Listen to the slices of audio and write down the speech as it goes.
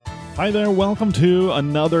Hi there, welcome to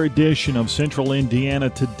another edition of Central Indiana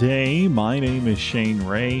Today. My name is Shane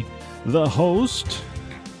Ray, the host,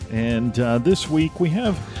 and this week we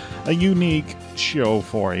have a unique show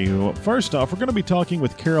for you. First off, we're going to be talking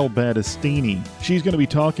with Carol Battistini. She's going to be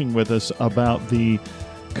talking with us about the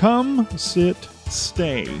Come, Sit,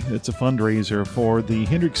 Stay. It's a fundraiser for the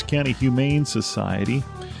Hendricks County Humane Society.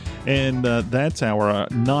 And that's our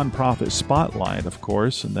nonprofit spotlight, of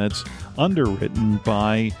course, and that's underwritten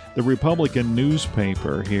by the Republican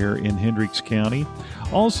newspaper here in Hendricks County.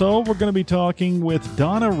 Also, we're going to be talking with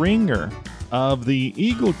Donna Ringer of the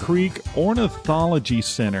Eagle Creek Ornithology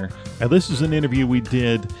Center. Now, this is an interview we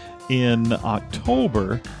did in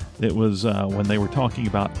October. It was when they were talking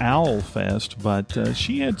about Owl Fest, but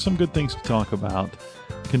she had some good things to talk about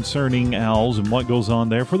concerning owls and what goes on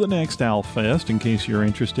there for the next Owl Fest, in case you're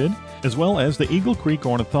interested, as well as the Eagle Creek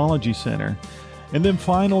Ornithology Center. And then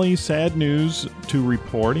finally, sad news to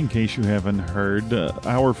report, in case you haven't heard,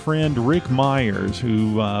 our friend Rick Myers,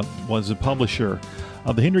 who was a publisher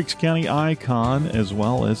of the Hendricks County Icon, as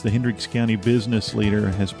well as the Hendricks County Business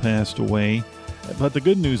Leader, has passed away. But the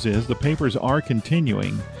good news is the papers are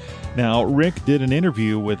continuing. Now, Rick did an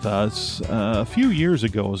interview with us a few years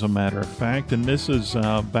ago, as a matter of fact, and this is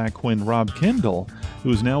back when Rob Kendall,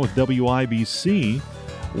 who is now with WIBC,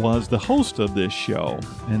 was the host of this show.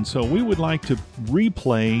 And so we would like to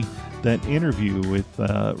replay that interview with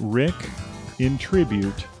Rick in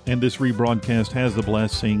tribute, and this rebroadcast has the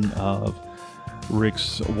blessing of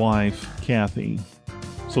Rick's wife, Kathy.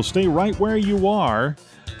 So stay right where you are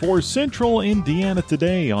for Central Indiana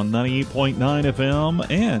Today on 98.9 FM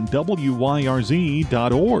and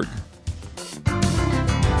WYRZ.org.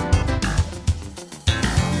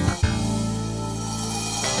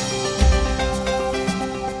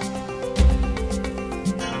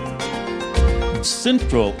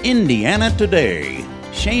 Central Indiana Today.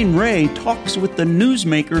 Shane Ray talks with the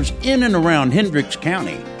newsmakers in and around Hendricks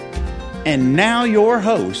County. And now your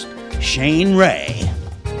host, Shane Ray.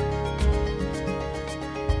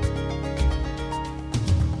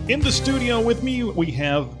 In the studio with me, we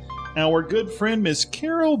have our good friend, Miss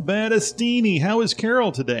Carol Battistini. How is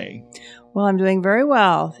Carol today? Well, I'm doing very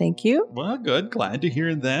well. Thank you. Well, good. Glad to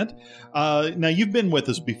hear that. Now, you've been with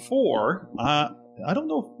us before. I don't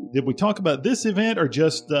know, did we talk about this event or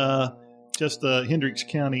just the Hendricks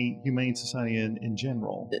County Humane Society in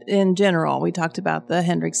general? In general, we talked about the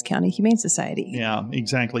Hendricks County Humane Society. Yeah,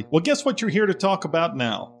 exactly. Well, guess what you're here to talk about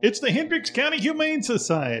now? It's the Hendricks County Humane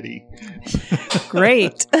Society.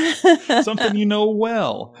 Great. Something you know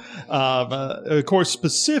well. Of course,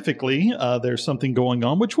 specifically, there's something going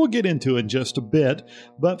on, which we'll get into in just a bit.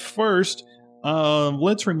 But first,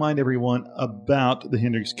 let's remind everyone about the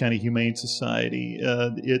Hendricks County Humane Society.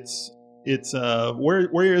 It's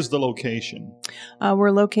where is the location?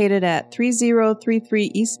 We're located at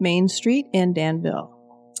 3033 East Main Street in Danville.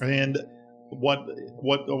 And what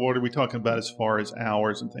are we talking about as far as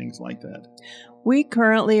hours and things like that? We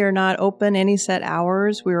currently are not open any set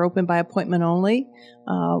hours. We're open by appointment only.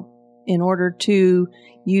 In order to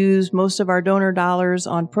use most of our donor dollars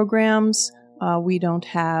on programs, we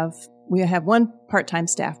have one part-time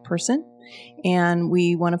staff person, and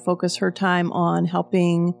we want to focus her time on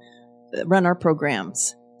helping run our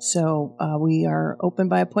programs. So we are open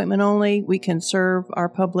by appointment only. We can serve our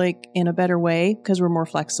public in a better way because we're more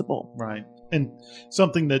flexible. Right. And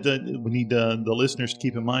something that we need the listeners to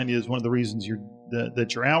keep in mind is one of the reasons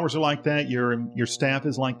that your hours are like that, your staff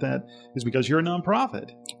is like that, is because you're a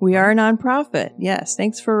nonprofit. We are a nonprofit. Yes.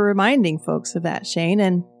 Thanks for reminding folks of that, Shane.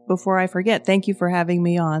 And before I forget, thank you for having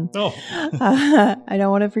me on. Oh, I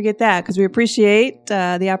don't want to forget that because we appreciate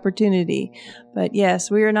the opportunity. But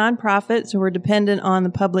yes, we are a nonprofit, so we're dependent on the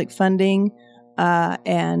public funding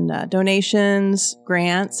and donations,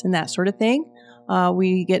 grants, and that sort of thing.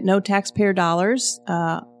 We get no taxpayer dollars.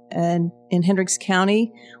 And in Hendricks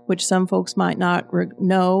County, which some folks might not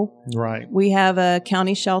know, right, we have a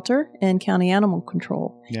county shelter and county animal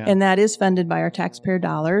control. Yeah. And that is funded by our taxpayer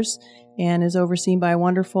dollars and is overseen by a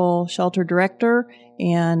wonderful shelter director,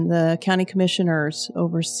 and the county commissioners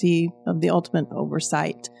oversee of the ultimate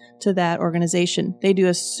oversight to that organization. They do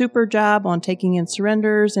a super job on taking in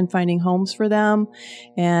surrenders and finding homes for them,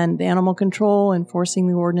 and the animal control, enforcing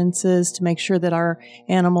the ordinances to make sure that our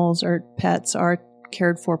animals or pets are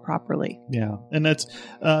cared for properly. Yeah, and that's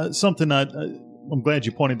something I'm glad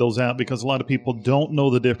you pointed those out, because a lot of people don't know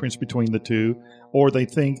the difference between the two, or they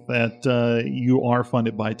think that you are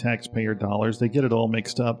funded by taxpayer dollars. They get it all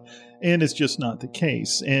mixed up, and it's just not the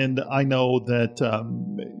case. And I know that,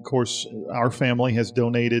 of course, our family has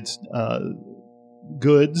donated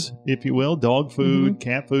goods, if you will, dog food,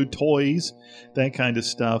 cat food, toys, that kind of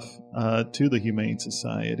stuff to the Humane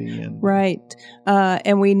Society. And right.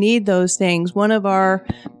 And we need those things. One of our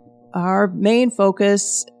main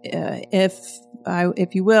focus,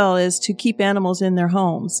 if you will, is to keep animals in their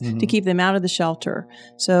homes, to keep them out of the shelter.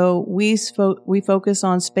 So we focus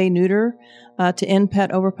on spay-neuter to end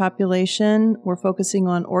pet overpopulation. We're focusing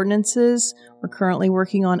on ordinances. We're currently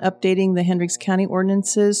working on updating the Hendricks County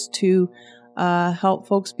ordinances to help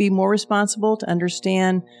folks be more responsible, to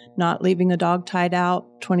understand not leaving a dog tied out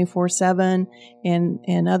 24/7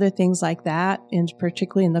 and other things like that, and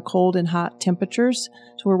particularly in the cold and hot temperatures.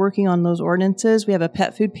 So we're working on those ordinances. We have a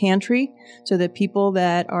pet food pantry so that people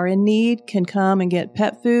that are in need can come and get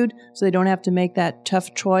pet food so they don't have to make that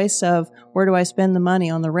tough choice of where do I spend the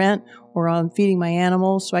money, on the rent or on feeding my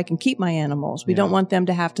animals so I can keep my animals. We don't want them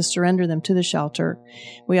to have to surrender them to the shelter.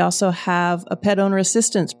 We also have a pet owner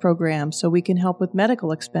assistance program so we can help with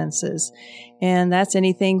medical expenses. And that's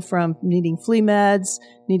anything from needing flea meds,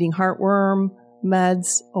 needing heartworm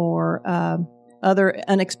meds, or other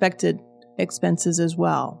unexpected expenses as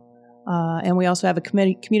well. And we also have a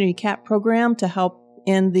community cat program to help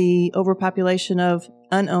end the overpopulation of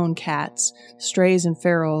unowned cats, strays and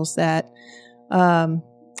ferals that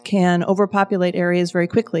can overpopulate areas very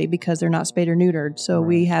quickly because they're not spayed or neutered. So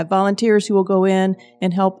we have volunteers who will go in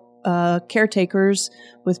and help caretakers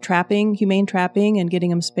with trapping, humane trapping, and getting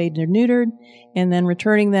them spayed or neutered, and then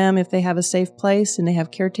returning them if they have a safe place and they have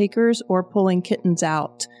caretakers, or pulling kittens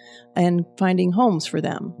out and finding homes for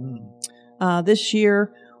them. This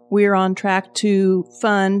year, we're on track to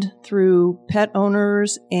fund through pet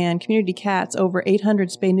owners and community cats over 800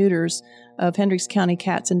 spay-neuters of Hendricks County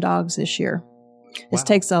cats and dogs this year. This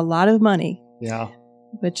takes a lot of money,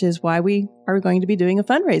 which is why we are going to be doing a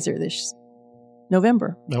fundraiser this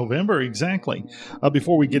November. Exactly.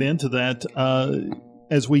 Before we get into that,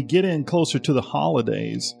 as we get in closer to the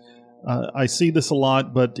holidays, I see this a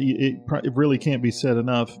lot, but it really can't be said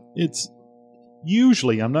enough. It's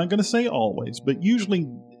usually, I'm not going to say always, but usually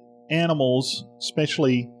animals,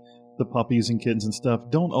 especially the puppies and kittens and stuff,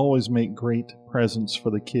 don't always make great presents for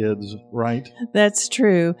the kids, right? That's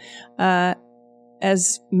true.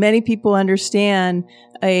 As many people understand,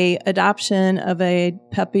 a adoption of a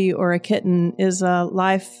puppy or a kitten is a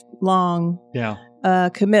lifelong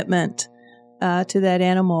commitment to that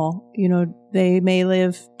animal. You know, they may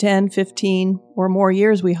live 10, 15 or more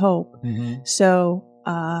years, we hope. So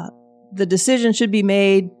the decision should be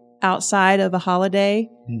made outside of a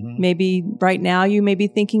holiday. Maybe right now you may be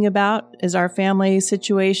thinking about, is our family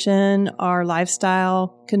situation, our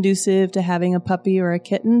lifestyle conducive to having a puppy or a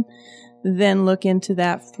kitten? Then look into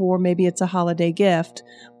that for maybe it's a holiday gift.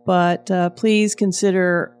 But please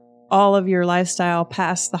consider all of your lifestyle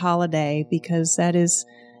past the holiday, because that is,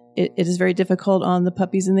 it is very difficult on the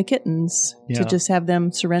puppies and the kittens to just have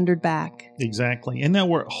them surrendered back. Exactly. And now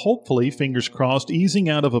we're hopefully, fingers crossed, easing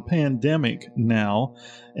out of a pandemic now.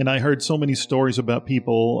 And I heard so many stories about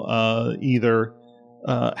people either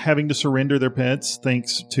having to surrender their pets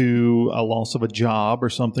thanks to a loss of a job or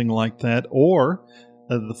something like that, or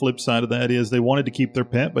the flip side of that is they wanted to keep their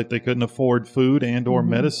pet, but they couldn't afford food and or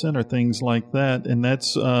medicine or things like that. And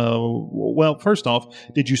that's, well, first off,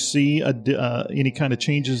 did you see any kind of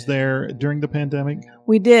changes there during the pandemic?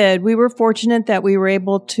 We did. We were fortunate that we were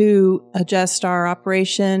able to adjust our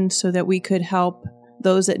operation so that we could help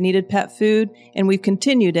those that needed pet food. And we've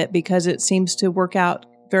continued it because it seems to work out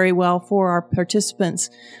very well for our participants.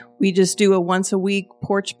 We just do a once a week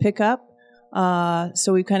porch pickup.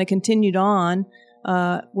 So we've kind of continued on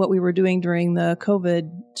what we were doing during the COVID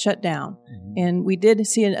shutdown. And we did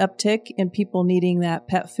see an uptick in people needing that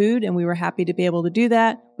pet food, and we were happy to be able to do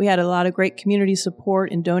that. We had a lot of great community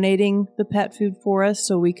support in donating the pet food for us,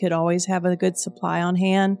 so we could always have a good supply on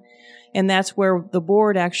hand. And that's where the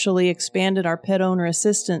board actually expanded our pet owner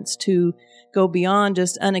assistance to go beyond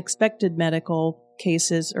just unexpected medical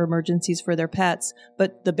cases or emergencies for their pets,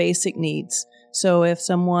 but the basic needs. So if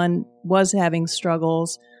someone was having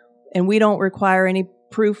struggles, and we don't require any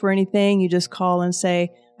proof or anything, you just call and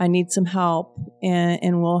say, I need some help,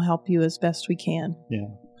 and we'll help you as best we can.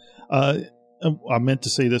 I meant to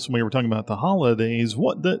say this when we were talking about the holidays.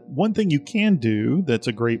 One thing you can do that's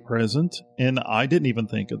a great present, and I didn't even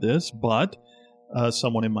think of this, but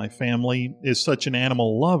someone in my family is such an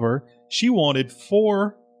animal lover. She wanted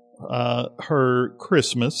for her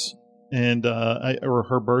Christmas and or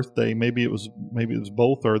her birthday, maybe it was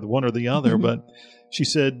both or the one or the other, but she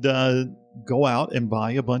said, go out and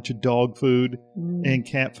buy a bunch of dog food and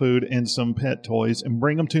cat food and some pet toys and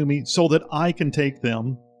bring them to me so that I can take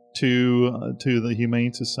them to the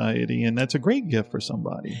Humane Society, and that's a great gift for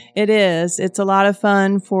somebody. It is. It's a lot of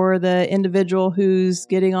fun for the individual who's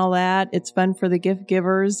getting all that. It's fun for the gift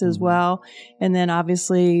givers as well. And then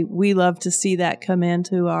obviously we love to see that come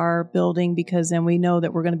into our building, because then we know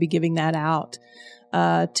that we're going to be giving that out.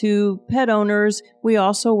 To pet owners, we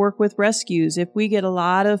also work with rescues. If we get a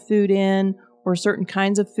lot of food in, or certain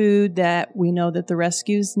kinds of food that we know that the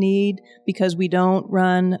rescues need, because we don't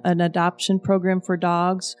run an adoption program for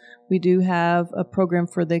dogs. We do have a program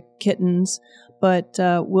for the kittens, but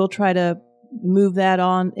we'll try to move that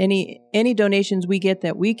on. Any donations we get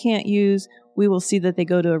that we can't use, we will see that they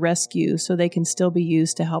go to a rescue so they can still be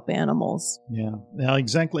used to help animals. Yeah. Now,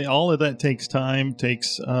 exactly. All of that takes time,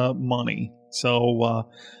 takes money. So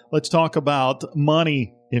let's talk about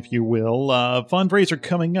money, if you will. Fundraiser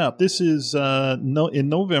coming up. This is in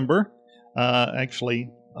November. Actually,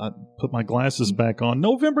 I put my glasses back on.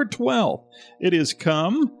 November 12th. It is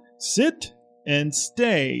Come, Sit, and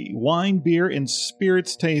Stay Wine, Beer, and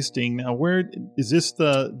Spirits Tasting. Now, where is this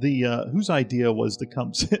the whose idea was to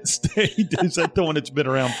come, sit, stay? Is that the one that's been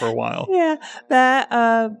around for a while? Yeah, that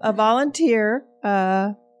a volunteer,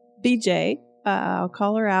 BJ. I'll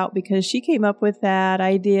call her out because she came up with that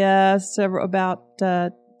idea several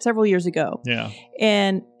years ago. Yeah.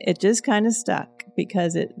 And it just kind of stuck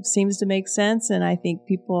because it seems to make sense, and I think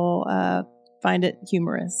people find it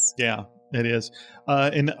humorous. Yeah, it is.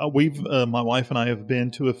 And my wife and I have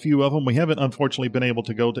been to a few of them. We haven't, unfortunately, been able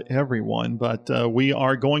to go to everyone, but we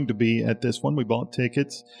are going to be at this one. We bought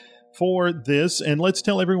tickets for this, and let's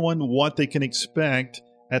tell everyone what they can expect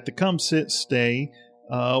at the Come, Sit, Stay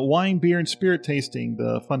Wine, Beer, and Spirit Tasting,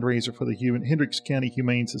 the fundraiser for the Hendricks County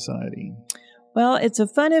Humane Society. Well, it's a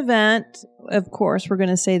fun event. Of course, we're going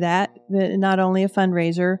to say that, but not only a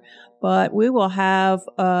fundraiser, but we will have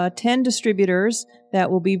 10 distributors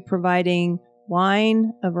that will be providing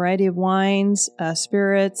wine, a variety of wines,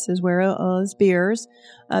 spirits, as well as beers.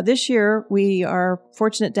 This year, we are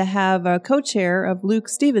fortunate to have a co-chair of Luke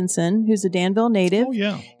Stevenson, who's a Danville native. Oh,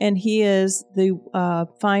 yeah. And he is the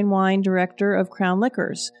fine wine director of Crown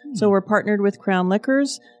Liquors. So we're partnered with Crown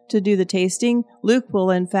Liquors to do the tasting. Luke will,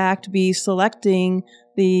 in fact, be selecting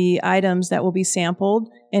the items that will be sampled,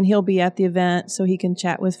 and he'll be at the event so he can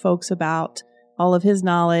chat with folks about all of his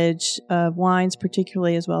knowledge of wines,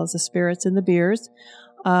 particularly, as well as the spirits and the beers.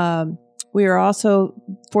 We are also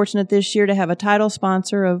fortunate this year to have a title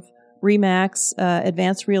sponsor of RE/MAX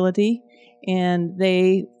Advanced Realty, and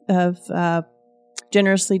they have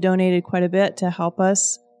generously donated quite a bit to help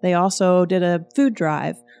us. They also did a food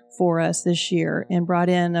drive for us this year and brought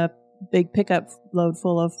in a big pickup load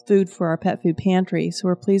full of food for our pet food pantry. So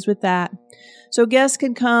we're pleased with that. So guests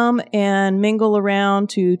can come and mingle around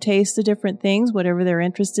to taste the different things, whatever they're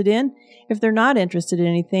interested in. If they're not interested in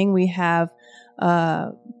anything, we have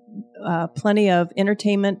plenty of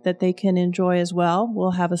entertainment that they can enjoy as well.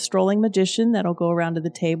 We'll have a strolling magician that'll go around to the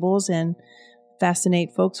tables and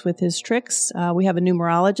fascinate folks with his tricks. We have a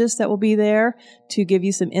numerologist that will be there to give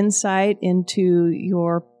you some insight into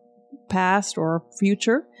your past or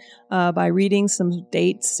future by reading some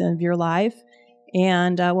dates of your life.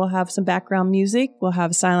 And we'll have some background music. We'll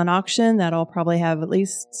have a silent auction that'll probably have at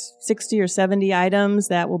least 60 or 70 items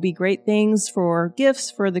that will be great things for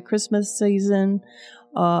gifts for the Christmas season,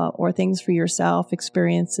 or things for yourself,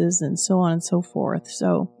 experiences, and so on and so forth.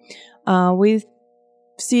 So we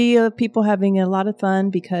see people having a lot of fun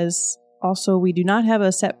because also we do not have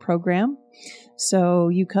a set program. So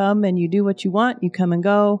you come and you do what you want. You come and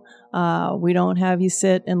go. We don't have you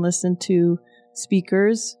sit and listen to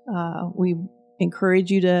speakers. We encourage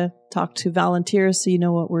you to talk to volunteers so you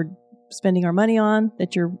know what we're spending our money on,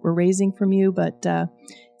 that we're raising from you. But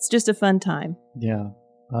it's just a fun time. Yeah,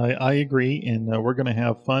 I agree. And we're going to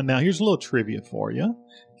have fun. Now, here's a little trivia for you,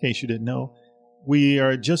 in case you didn't know. We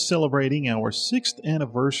are just celebrating our 6th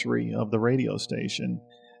anniversary of the radio station.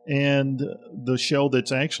 And the show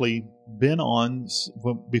that's actually been on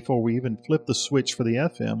before we even flipped the switch for the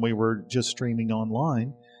FM, we were just streaming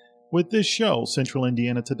online. With this show, Central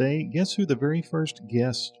Indiana Today, guess who the very first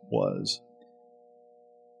guest was?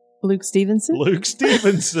 Luke Stevenson? Luke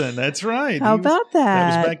Stevenson, that's right. How about that?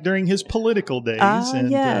 That was back during his political days and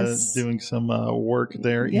yes. Doing some work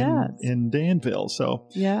there in Danville. So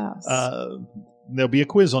yes. There'll be a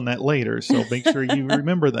quiz on that later, so make sure you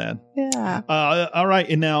remember that. Yeah. All right,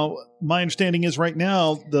 and now my understanding is right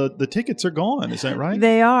now the tickets are gone. Is that right?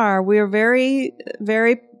 They are. We're very,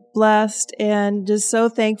 very blessed and just so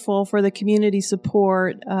thankful for the community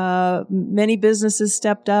support. Many businesses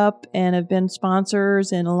stepped up and have been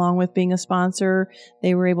sponsors, and along with being a sponsor,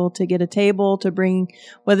 they were able to get a table to bring,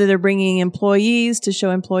 whether they're bringing employees to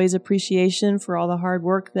show employees appreciation for all the hard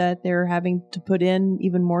work that they're having to put in,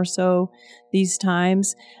 even more so these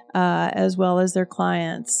times, as well as their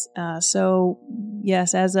clients. So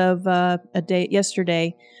yes, as of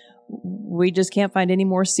yesterday, we just can't find any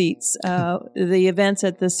more seats. The event's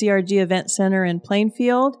at the CRG Event Center in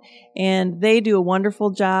Plainfield, and they do a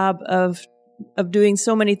wonderful job of doing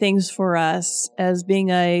so many things for us as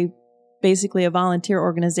being basically a volunteer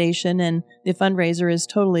organization, and the fundraiser is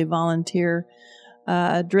totally volunteer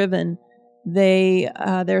driven.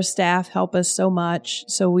 Their staff help us so much,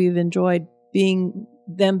 so we've enjoyed being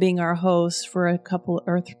our hosts for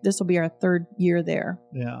this will be our third year there.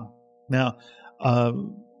 Yeah. Now,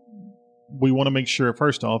 we want to make sure,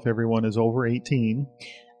 first off, everyone is over 18.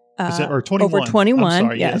 Or 21. Over 21, I'm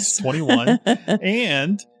sorry, yes. 21.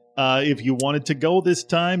 And if you wanted to go this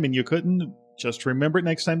time and you couldn't, just remember it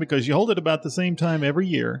next time, because you hold it about the same time every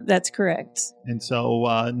year. That's correct. And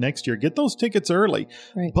so next year, get those tickets early.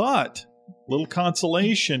 Right. But little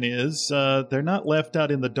consolation is they're not left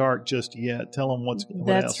out in the dark just yet. Tell them what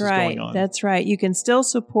else is going on. That's right. You can still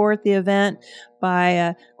support the event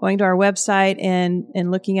by going to our website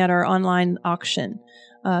and looking at our online auction,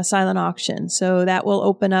 silent auction. So that will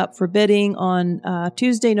open up for bidding on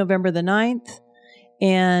Tuesday, November the 9th,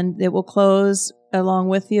 and it will close along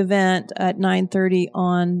with the event at 9:30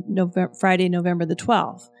 on Friday, November the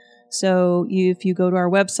 12th. So if you go to our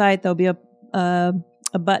website, there'll be a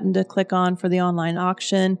button to click on for the online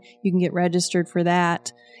auction. You can get registered for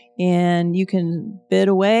that, and you can bid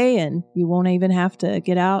away, and you won't even have to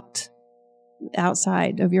get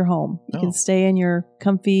outside of your home. You can stay in your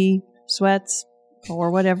comfy sweats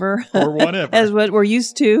or whatever. As what we're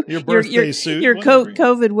used to. Your birthday suit. Your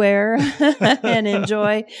COVID wear and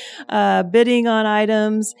enjoy bidding on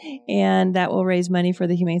items, and that will raise money for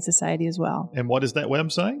the Humane Society as well. And what is that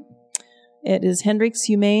website? It is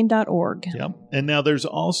hendrickshumane.org. Yep. And now there's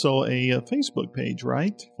also a Facebook page,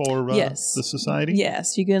 right, for the society?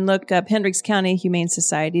 Yes. You can look up Hendricks County Humane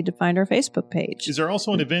Society to find our Facebook page. Is there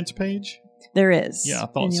also an events page? There is. Yeah, I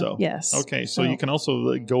thought so. Yes. Okay, so you can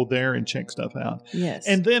also go there and check stuff out. Yes.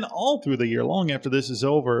 And then all through the year, long after this is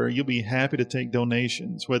over, you'll be happy to take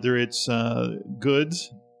donations, whether it's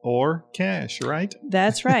goods or cash, right?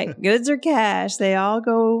 That's right. Goods or cash. They all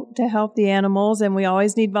go to help the animals, and we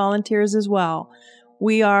always need volunteers as well.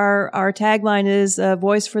 Our tagline is a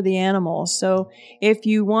voice for the animals. So if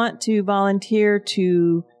you want to volunteer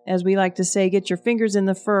to, as we like to say, get your fingers in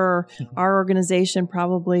the fur, our organization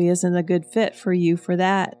probably isn't a good fit for you for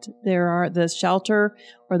that. The shelter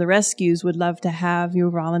or the rescues would love to have your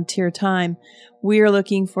volunteer time. We are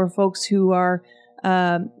looking for folks who are,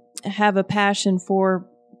 have a passion for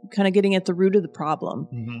kind of getting at the root of the problem.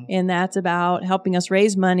 Mm-hmm. And that's about helping us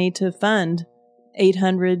raise money to fund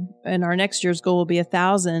 800, and our next year's goal will be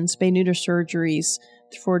 1,000 spay-neuter surgeries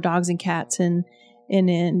for dogs and cats in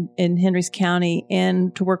Hendricks County,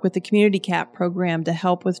 and to work with the Community Cat program to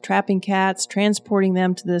help with trapping cats, transporting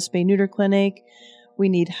them to the spay-neuter clinic. We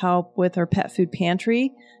need help with our pet food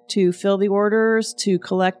pantry to fill the orders, to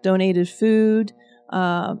collect donated food.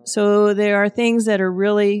 So there are things that are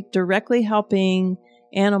really directly helping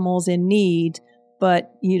animals in need,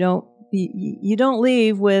 but you don't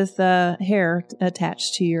leave with hair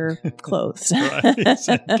attached to your clothes. Right,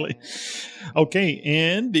 exactly. Okay,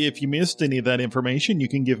 and if you missed any of that information, you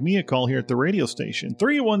can give me a call here at the radio station,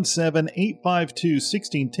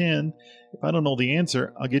 317-852-1610. If I don't know the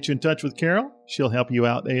answer, I'll get you in touch with Carol. She'll help you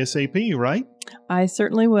out ASAP, right? I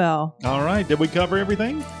certainly will. All right. Did we cover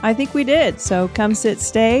everything? I think we did. So come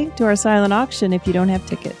stay to our silent auction if you don't have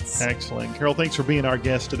tickets. Excellent. Carol, thanks for being our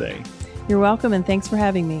guest today. You're welcome, and thanks for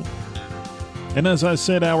having me. And as I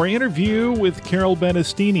said, our interview with Carol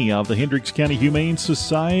Benestini of the Hendricks County Humane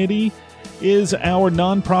Society is our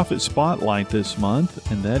nonprofit spotlight this month,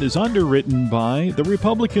 and that is underwritten by the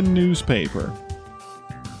Republican newspaper.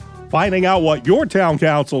 Finding out what your town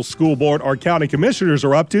council, school board, or county commissioners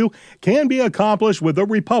are up to can be accomplished with the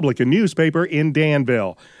Republican newspaper in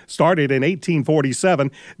Danville. Started in 1847,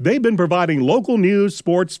 they've been providing local news,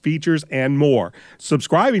 sports, features, and more.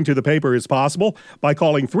 Subscribing to the paper is possible by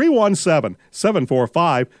calling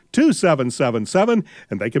 317-745-2777,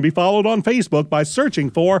 and they can be followed on Facebook by searching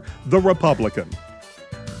for The Republican.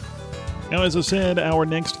 Now, as I said, our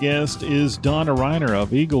next guest is Donna Reiner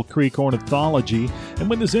of Eagle Creek Ornithology. And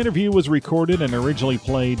when this interview was recorded and originally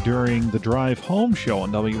played during the Drive Home show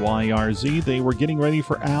on WYRZ, they were getting ready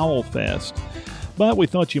for Owl Fest. But we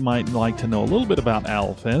thought you might like to know a little bit about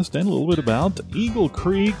OwlFest and a little bit about Eagle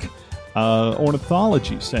Creek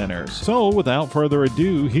Ornithology Center. So without further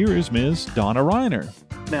ado, here is Ms. Donna Reiner.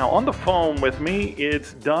 Now on the phone with me,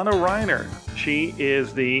 it's Donna Reiner. She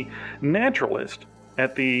is the naturalist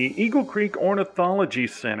at the Eagle Creek Ornithology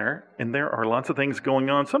Center, and there are lots of things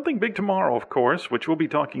going on. Something big tomorrow, of course, which we'll be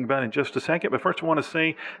talking about in just a second. But first I want to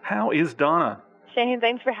say, how is Donna? Shane,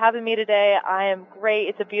 thanks for having me today. I am great.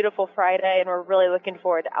 It's a beautiful Friday, and we're really looking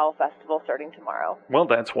forward to Owl Festival starting tomorrow. Well,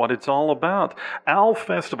 that's what it's all about. Owl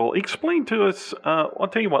Festival. Explain to us, I'll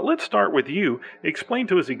tell you what, let's start with you. Explain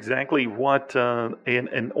to us exactly what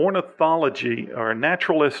an ornithology or a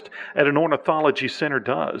naturalist at an ornithology center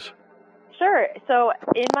does. Sure. So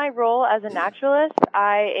in my role as a naturalist,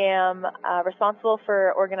 I am responsible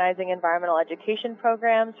for organizing environmental education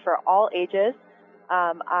programs for all ages.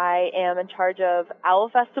 I am in charge of Owl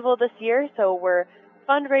Festival this year, so we're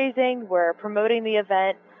fundraising, we're promoting the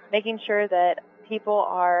event, making sure that people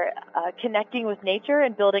are connecting with nature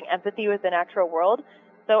and building empathy with the natural world.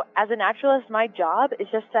 So as a naturalist, my job is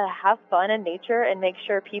just to have fun in nature and make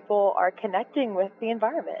sure people are connecting with the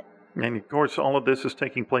environment. And, of course, all of this is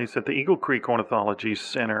taking place at the Eagle Creek Ornithology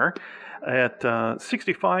Center at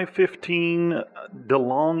 6515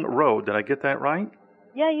 DeLong Road. Did I get that right?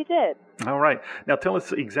 Yeah, you did. All right. Now, tell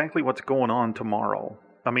us exactly what's going on tomorrow.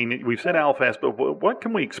 I mean, we've said OwlFest, but what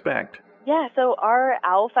can we expect? Yeah, so our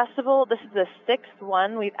Owl Festival, this is the 6th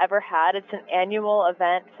one we've ever had. It's an annual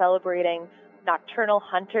event celebrating nocturnal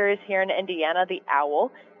hunters here in Indiana, the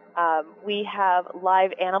owl. We have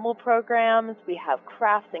live animal programs, we have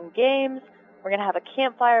crafts and games, we're going to have a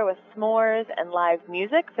campfire with s'mores and live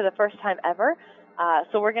music for the first time ever.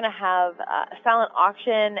 So we're going to have a silent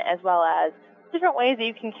auction as well as different ways that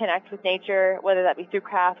you can connect with nature, whether that be through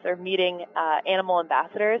crafts or meeting animal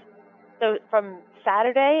ambassadors. So from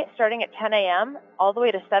Saturday, starting at 10 a.m. all the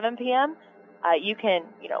way to 7 p.m., you can,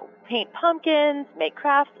 paint pumpkins, make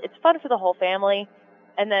crafts. It's fun for the whole family.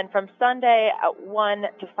 And then from Sunday at 1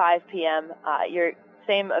 to 5 p.m., your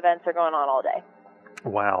same events are going on all day.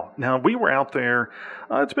 Wow. Now, we were out there,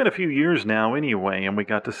 it's been a few years now anyway, and we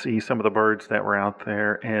got to see some of the birds that were out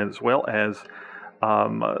there as well as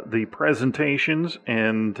the presentations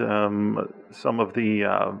and some of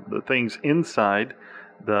the things inside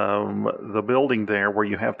the building there where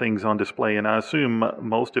you have things on display. And I assume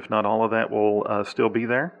most, if not all of that, will still be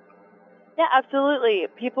there? Yeah, absolutely.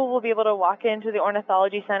 People will be able to walk into the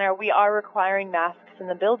Ornithology Center. We are requiring masks in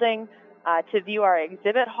the building. To view our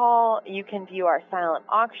exhibit hall, you can view our silent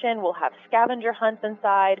auction. We'll have scavenger hunts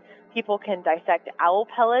inside. People can dissect owl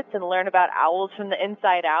pellets and learn about owls from the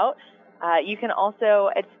inside out. You can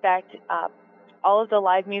also expect all of the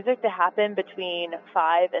live music to happen between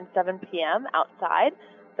 5 and 7 p.m. outside.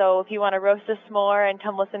 So if you want to roast a s'more and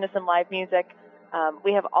come listen to some live music,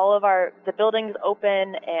 we have all of the buildings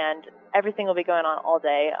open and everything will be going on all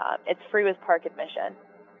day. It's free with park admission.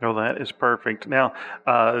 Oh, that is perfect. Now,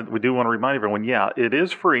 we do want to remind everyone, it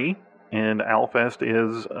is free, and OwlFest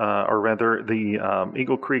is, or rather the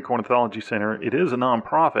Eagle Creek Ornithology Center, it is a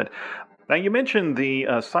nonprofit. Now, you mentioned the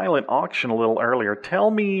silent auction a little earlier.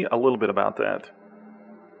 Tell me a little bit about that.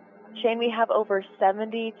 Shane, we have over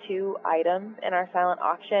 72 items in our silent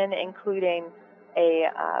auction, including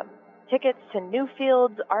tickets to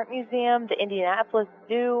Newfields Art Museum, the Indianapolis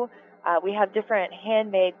Zoo. We have different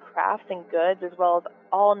handmade crafts and goods, as well as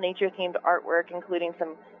all nature-themed artwork, including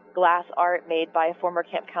some glass art made by a former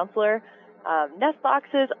camp counselor, nest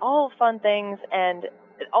boxes, all fun things, and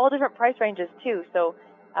all different price ranges, too. So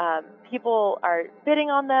people are bidding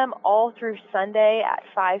on them all through Sunday at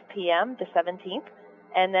 5 p.m. the 17th,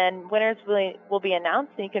 and then winners will be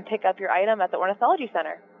announced, and you can pick up your item at the Ornithology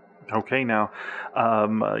Center. Okay, now,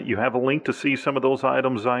 you have a link to see some of those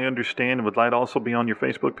items, I understand. Would that also be on your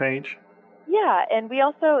Facebook page? Yeah, and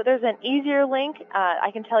there's an easier link.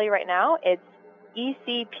 I can tell you right now. It's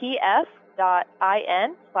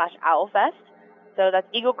ecpf.in/owlfest. So that's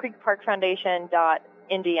Eagle Creek Park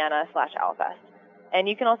Foundation.indiana/owlfest. And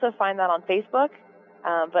you can also find that on Facebook.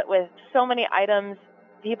 But with so many items,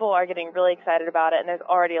 people are getting really excited about it, and there's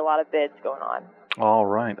already a lot of bids going on. All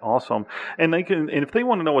right, awesome. And if they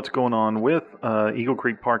want to know what's going on with Eagle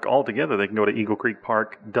Creek Park altogether, they can go to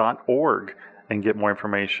eaglecreekpark.org and get more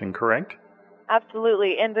information, correct?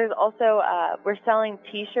 Absolutely. And there's also, we're selling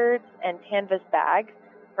T-shirts and canvas bags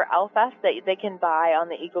for OwlFest that they can buy on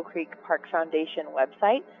the Eagle Creek Park Foundation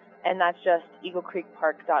website. And that's just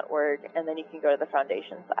eaglecreekpark.org. And then you can go to the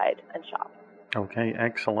foundation side and shop. Okay,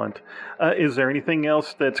 excellent. Is there anything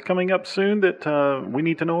else that's coming up soon that we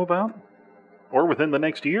need to know about? Or within the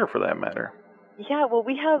next year, for that matter? Yeah, well,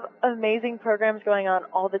 we have amazing programs going on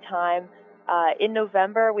all the time. In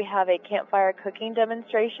November, we have a campfire cooking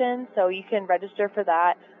demonstration, so you can register for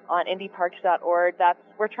that on indyparks.org.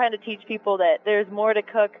 We're trying to teach people that there's more to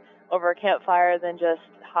cook over a campfire than just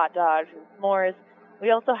hot dogs and s'mores.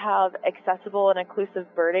 We also have accessible and inclusive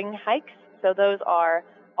birding hikes, so those are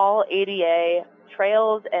all ADA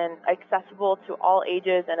trails and accessible to all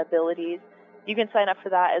ages and abilities. You can sign up for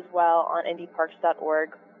that as well on indyparks.org.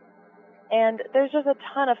 And there's just a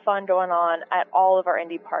ton of fun going on at all of our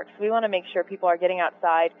Indy parks. We want to make sure people are getting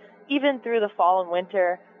outside, even through the fall and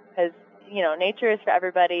winter, because, nature is for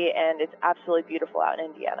everybody, and it's absolutely beautiful out in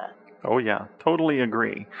Indiana. Oh, yeah, totally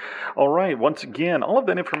agree. All right, once again, all of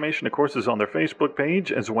that information, of course, is on their Facebook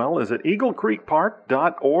page, as well as at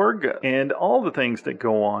eaglecreekpark.org, and all the things that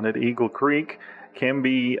go on at Eagle Creek can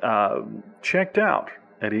be checked out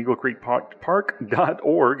at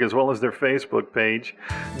eaglecreekpark.org, as well as their Facebook page.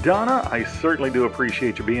 Donna, I certainly do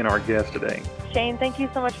appreciate you being our guest today. Shane, thank you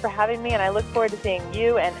so much for having me, and I look forward to seeing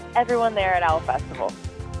you and everyone there at Owl Festival.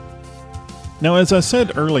 Now, as I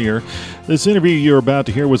said earlier, this interview you're about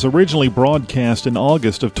to hear was originally broadcast in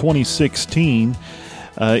August of 2016.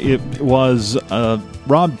 It was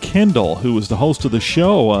Rob Kendall, who was the host of the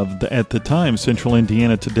show at the time, Central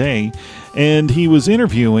Indiana Today, and he was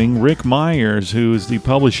interviewing Rick Myers, who is the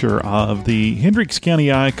publisher of the Hendricks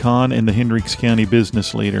County Icon and the Hendricks County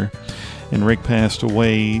Business Leader. And Rick passed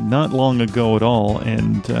away not long ago at all,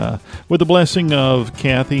 and with the blessing of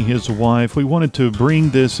Kathy, his wife, we wanted to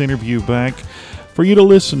bring this interview back for you to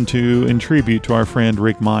listen to in tribute to our friend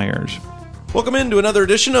Rick Myers. Welcome into another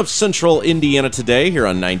edition of Central Indiana Today here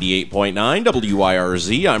on 98.9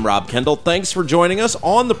 WYRZ. I'm Rob Kendall. Thanks for joining us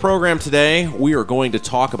on the program today. We are going to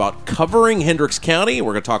talk about covering Hendricks County.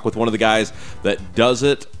 We're going to talk with one of the guys that does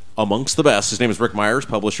it amongst the best. His name is Rick Myers,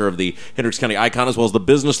 publisher of the Hendricks County Icon, as well as the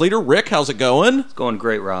business leader. Rick, how's it going? It's going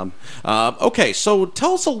great, Rob. Okay, so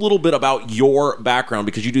tell us a little bit about your background,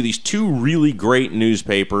 because you do these two really great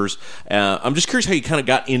newspapers. I'm just curious how you kind of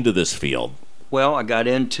got into this field. Well, I got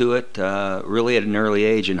into it really at an early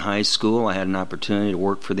age in high school. I had an opportunity to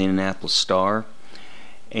work for the Indianapolis Star,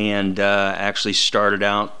 and actually started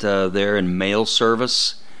out there in mail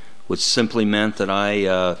service, which simply meant that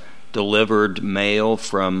I delivered mail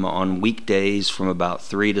on weekdays from about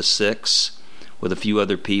 3 to 6 with a few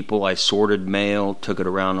other people. I sorted mail, took it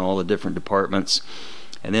around all the different departments.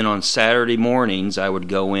 And then on Saturday mornings, I would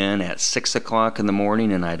go in at 6 o'clock in the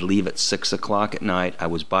morning, and I'd leave at 6 o'clock at night. I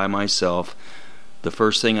was by myself. The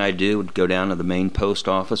first thing I'd do would go down to the main post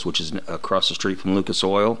office, which is across the street from Lucas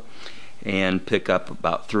Oil, and pick up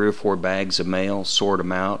about 3 or 4 bags of mail, sort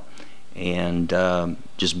them out, and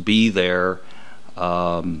just be there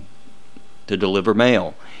to deliver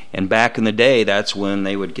mail. And back in the day, that's when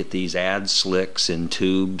they would get these ad slicks and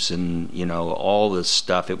tubes and, all this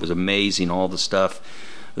stuff. It was amazing, all the stuff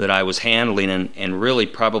that I was handling, and really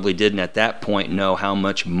probably didn't at that point know how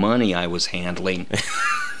much money I was handling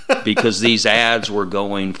because these ads were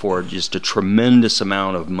going for just a tremendous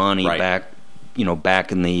amount of money back in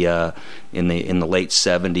the late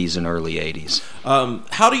 70s and early 80s.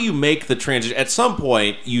 How do you make the transition? At some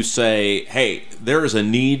point, you say, hey, there is a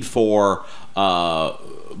need for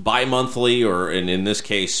bi-monthly, or in this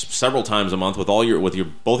case, several times a month with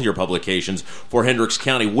both of your publications for Hendricks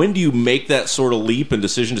County. When do you make that sort of leap and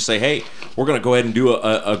decision to say, hey, we're going to go ahead and do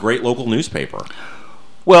a great local newspaper?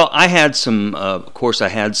 Well, I had some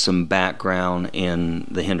background in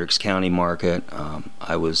the Hendricks County market.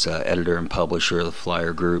 I was editor and publisher of the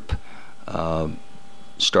Flyer Group.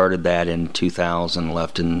 Started that in 2000,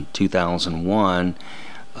 left in 2001.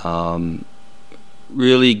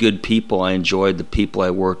 Really good people. I enjoyed the people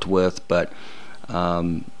I worked with, but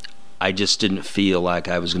I just didn't feel like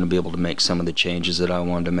I was going to be able to make some of the changes that I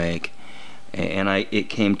wanted to make. And it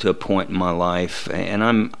came to a point in my life,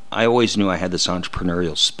 and I always knew I had this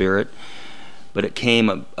entrepreneurial spirit, but it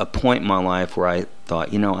came a point in my life where I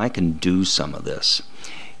thought, I can do some of this.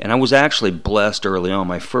 And I was actually blessed early on.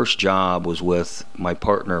 My first job was with my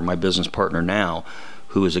business partner now,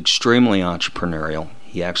 who is extremely entrepreneurial.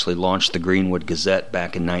 He actually launched the Greenwood Gazette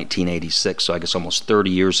back in 1986, so I guess almost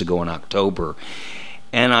 30 years ago in October.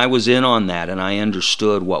 And I was in on that, and I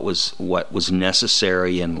understood what was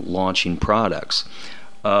necessary in launching products.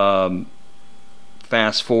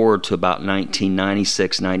 Fast forward to about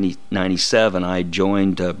 1996, 97, I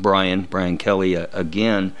joined Brian Kelly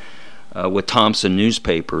again with Thompson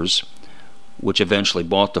Newspapers, which eventually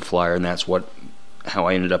bought the Flyer, and that's how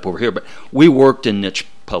I ended up over here. But we worked in niche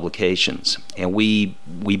publications, and we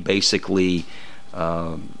basically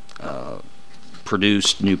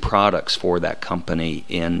produced new products for that company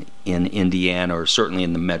in Indiana, or certainly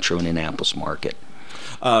in the metro Indianapolis market.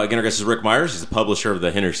 Again, our guest is Rick Myers. He's the publisher of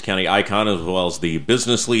the Hendricks County Icon as well as the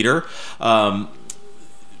business leader.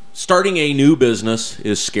 Starting a new business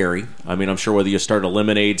is scary. I mean, I'm sure whether you start a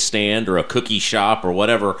lemonade stand or a cookie shop or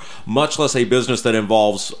whatever, much less a business that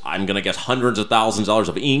involves, I'm going to guess, hundreds of thousands of dollars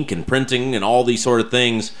of ink and printing and all these sort of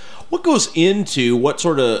things. What goes into, what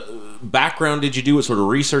sort of background did you do? What sort of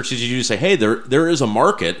research did you do to say, hey, there is a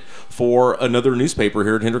market for another newspaper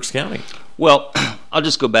here in Hendricks County? Well, I'll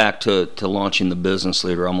just go back to launching the Business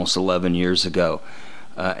Leader almost 11 years ago.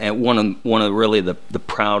 And one of really the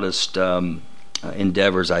proudest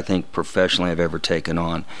endeavors I think professionally I've ever taken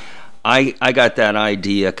on. I got that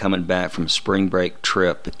idea coming back from a spring break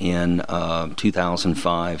trip in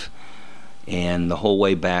 2005, and the whole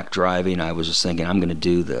way back driving I was just thinking, I'm going to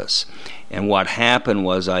do this. And what happened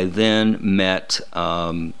was I then met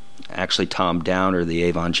actually Tom Downer, the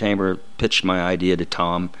Avon Chamber, pitched my idea to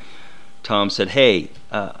Tom. Tom said, hey,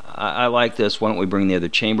 I like this, why don't we bring the other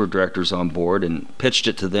chamber directors on board, and pitched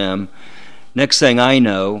it to them. Next thing I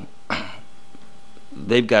know,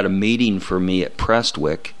 they've got a meeting for me at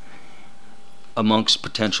Prestwick amongst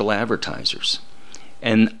potential advertisers.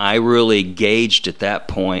 And I really gauged at that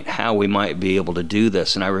point how we might be able to do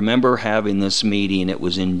this. And I remember having this meeting, it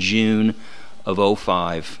was in June of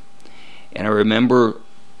 2005. And I remember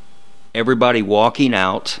everybody walking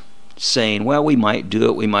out saying, well, we might do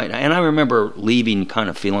it, we might not. And I remember leaving kind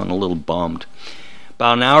of feeling a little bummed.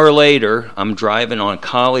 About an hour later, I'm driving on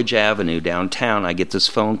College Avenue downtown. I get this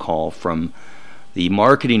phone call from the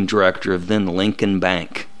marketing director of then Lincoln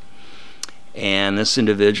Bank. And this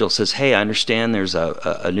individual says, hey, I understand there's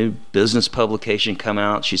a new business publication come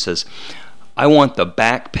out. She says, I want the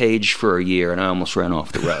back page for a year. And I almost ran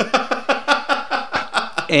off the road.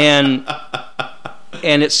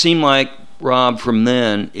 and it seemed like, Rob, from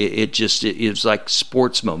then, it was like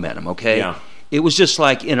sports momentum, okay? Yeah. It was just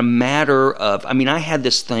like in a matter of, I mean, I had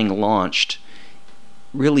this thing launched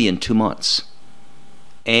really in 2 months.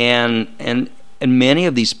 And many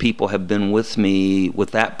of these people have been with me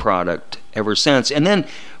with that product ever since. And then,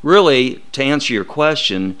 really, to answer your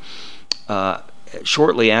question,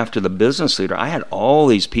 shortly after the Business Leader, I had all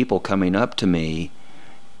these people coming up to me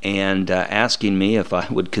and asking me if I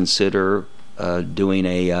would consider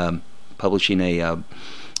publishing a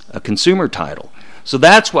consumer title. So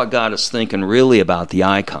that's what got us thinking really about the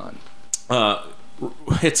Icon.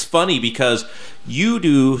 It's funny because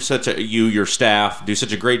your staff do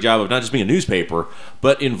such a great job of not just being a newspaper,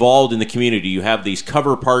 but involved in the community. You have these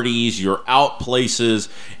cover parties, you're out places.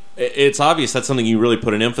 It's obvious that's something you really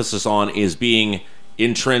put an emphasis on, is being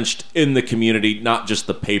entrenched in the community, not just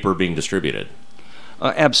the paper being distributed.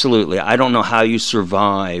 Absolutely. I don't know how you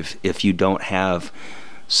survive if you don't have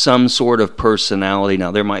some sort of personality.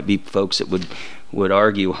 Now, there might be folks that would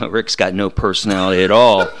argue Rick's got no personality at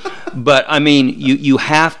all. But, I mean, you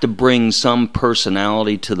have to bring some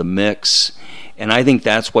personality to the mix. And I think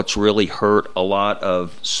that's what's really hurt a lot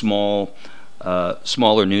of smaller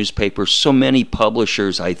newspapers. So many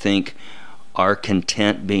publishers, I think, are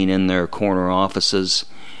content being in their corner offices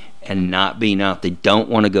and not being out. They don't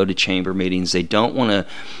want to go to chamber meetings. They don't want to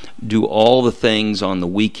do all the things on the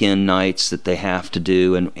weekend nights that they have to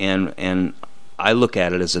do. And I look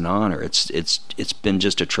at it as an honor. It's been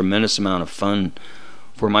just a tremendous amount of fun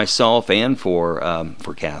for myself and for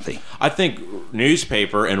Kathy. I think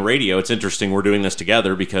newspaper and radio, it's interesting we're doing this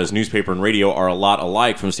together because newspaper and radio are a lot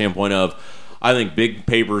alike from the standpoint of, I think big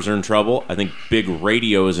papers are in trouble. I think big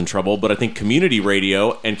radio is in trouble. But I think community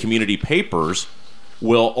radio and community papers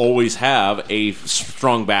will always have a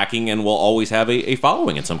strong backing and will always have a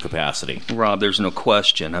following in some capacity. Rob, there's no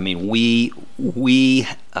question. I mean, we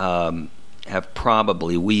have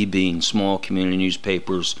probably, we being small community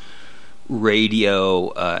newspapers,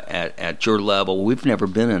 radio at your level, we've never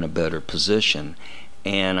been in a better position.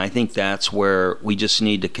 And I think that's where we just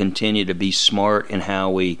need to continue to be smart in how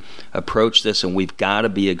we approach this, and we've got to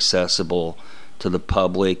be accessible to the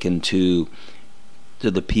public and to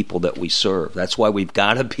the people that we serve. That's why we've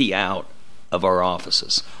got to be out of our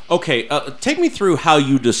offices. Okay, take me through how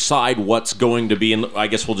you decide what's going to be, and I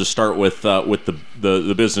guess we'll just start with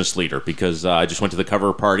the Business Leader, because I just went to the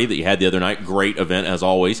cover party that you had the other night. Great event, as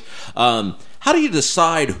always. How do you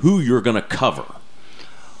decide who you're going to cover?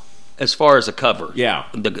 As far as a cover, yeah.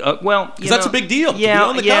 Well, because that's a big deal. Yeah, to be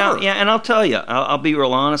on the cover. Yeah. And I'll tell you, I'll be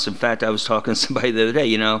real honest. In fact, I was talking to somebody the other day.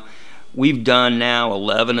 You know, we've done now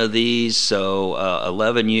 11 of these, so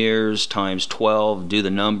 11 years times 12, do the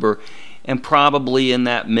number. And probably in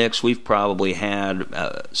that mix, we've probably had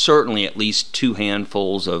certainly at least 2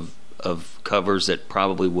 handfuls of covers that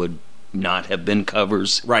probably would not have been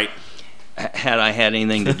covers. Right. had I had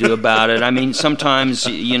anything to do about it. I mean, sometimes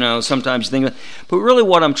you think, but really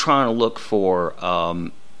what I'm trying to look for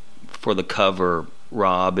the cover,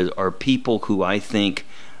 Rob, are people who I think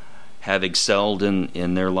have excelled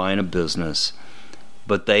in their line of business,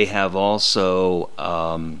 but they have also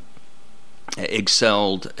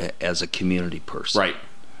excelled as a community person. Right.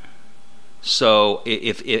 So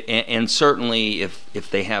if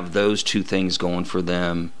they have those two things going for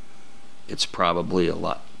them, it's probably a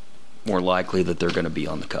lot more likely that they're going to be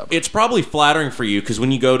on the cover. It's probably flattering for you because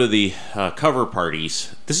when you go to the cover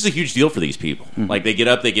parties, this is a huge deal for these people. Mm-hmm. Like they get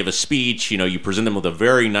up, they give a speech, you present them with a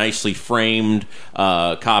very nicely framed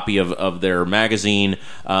copy of their magazine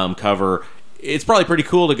cover. It's probably pretty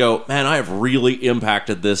cool to go, man, I have really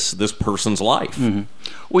impacted this person's life. Mm-hmm.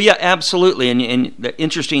 Well, yeah, absolutely. And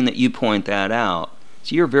interesting that you point that out.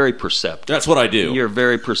 So you're very perceptive. That's what I do. You're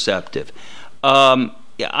very perceptive.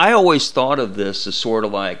 I always thought of this as sort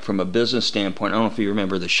of like from a business standpoint. I don't know if you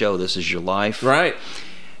remember the show, This Is Your Life. Right.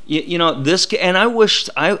 This, and I wish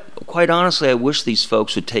these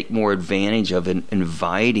folks would take more advantage of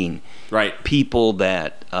inviting people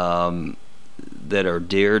that are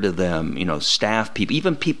dear to them, staff people,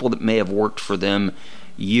 even people that may have worked for them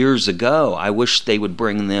years ago. I wish they would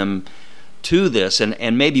bring them to this,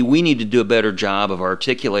 and maybe we need to do a better job of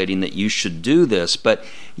articulating that you should do this. But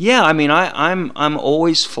yeah, I mean, I'm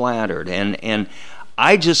always flattered, and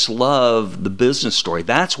I just love the business story.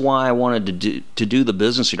 That's why I wanted to do the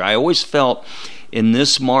business story. I always felt in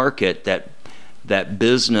this market that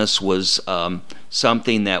business was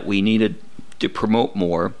something that we needed to promote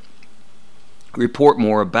more, report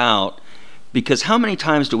more about. Because how many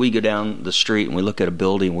times do we go down the street and we look at a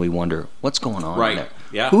building and we wonder, what's going on there?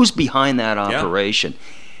 Yeah. Who's behind that operation?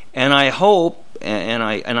 Yeah. And I hope and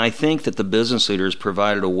I think that the business leaders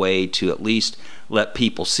provided a way to at least let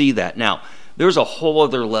people see that. Now, there's a whole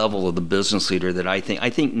other level of the business leader that I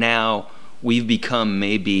think now we've become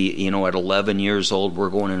maybe, at 11 years old, we're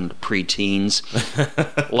going into preteens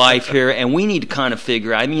life here, and we need to kind of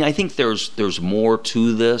figure out. I mean, I think there's more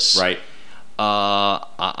to this. Right.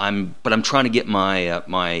 I'm trying to get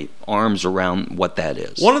my arms around what that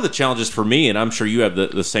is. One of the challenges for me, and I'm sure you have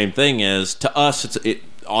the same thing, is to us,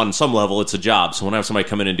 on some level, it's a job. So when I have somebody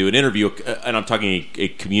come in and do an interview, and I'm talking a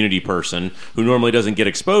community person who normally doesn't get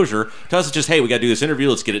exposure, to us it's just, hey, we got to do this interview,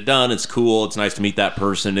 let's get it done, it's cool, it's nice to meet that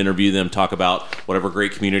person, interview them, talk about whatever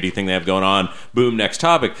great community thing they have going on, boom, next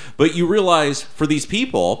topic. But you realize for these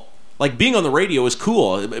people, like being on the radio is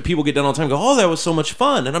cool. People get done all the time and go, oh, that was so much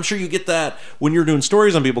fun. And I'm sure you get that when you're doing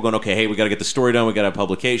stories on people going, okay, hey, we got to get the story done. We got to have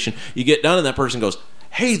publication. You get done and that person goes,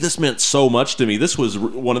 hey, this meant so much to me. This was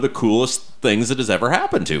one of the coolest things that has ever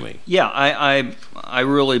happened to me. Yeah, I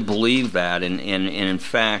really believe that. And in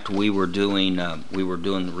fact, we were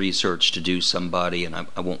doing research to do somebody, and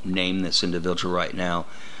I won't name this individual right now,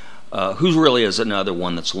 who really is another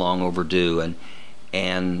one that's long overdue.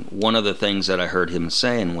 And one of the things that I heard him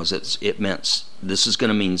saying was it meant this is going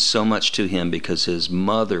to mean so much to him because his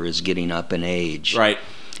mother is getting up in age. Right.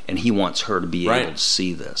 And he wants her to be able to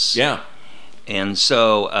see this. Yeah. And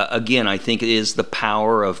so, again, I think it is the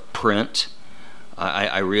power of print.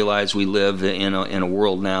 I realize we live in a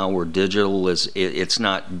world now where digital it's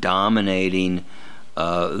not dominating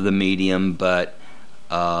the medium, but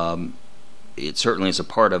it certainly is a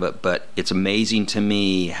part of it. But it's amazing to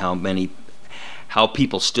me how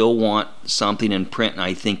people still want something in print, and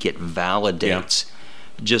I think it validates,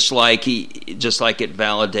 just like it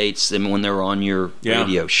validates them when they're on your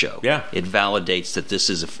radio show. Yeah, it validates that this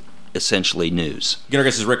is essentially news. Our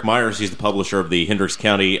guest is Rick Myers. He's the publisher of the Hendricks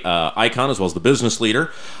County Icon, as well as the business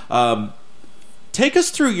leader. Take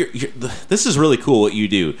us through this is really cool what you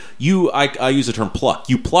do. I use the term pluck.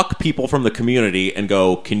 You pluck people from the community and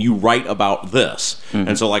go, can you write about this? Mm-hmm.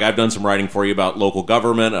 And so like I've done some writing for you about local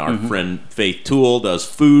government. Our friend Faith Toole does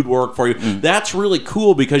food work for you. Mm-hmm. That's really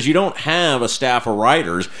cool because you don't have a staff of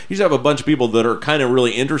writers. You just have a bunch of people that are kind of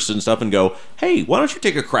really interested in stuff and go, hey, why don't you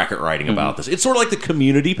take a crack at writing about this? It's sort of like the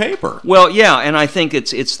community paper. Well, yeah, and I think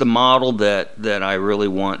it's the model that I really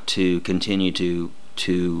want to continue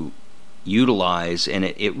to utilize, and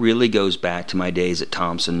it really goes back to my days at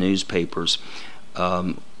Thompson Newspapers.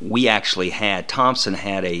 We actually Thompson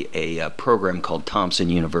had a program called Thompson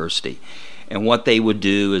University, and what they would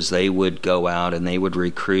do is they would go out and they would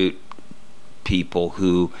recruit people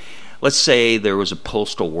who, let's say there was a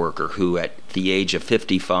postal worker who at the age of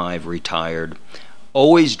 55 retired,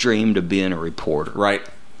 always dreamed of being a reporter. Right.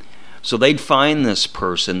 So they'd find this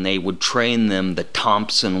person, they would train them the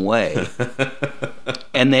Thompson way,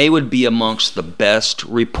 and they would be amongst the best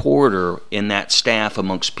reporter in that staff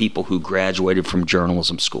amongst people who graduated from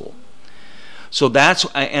journalism school. So that's,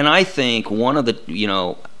 and I think one of the,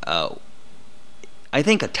 I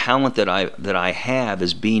think a talent that I have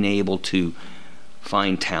is being able to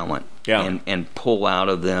find talent and pull out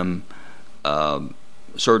of them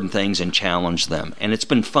certain things and challenge them. And it's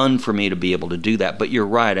been fun for me to be able to do that. But you're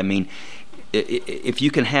right. I mean, if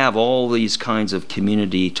you can have all these kinds of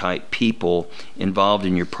community type people involved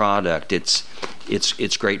in your product, it's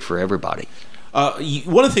great for everybody.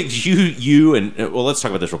 One of the things you and let's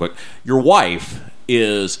talk about this real quick. Your wife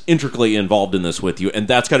is intricately involved in this with you, and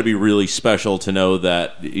that's got to be really special to know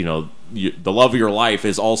that the love of your life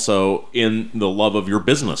is also in the love of your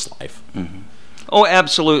business life. Mm-hmm. Oh,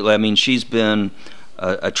 absolutely. I mean, she's been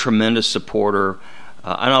a tremendous supporter,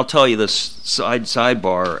 and I'll tell you this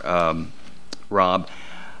sidebar, Rob.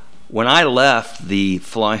 When I left the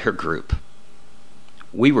Flyer Group,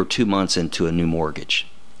 we were 2 months into a new mortgage.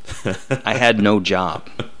 I had no job,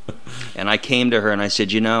 and I came to her and I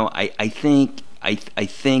said, I think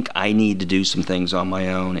I need to do some things on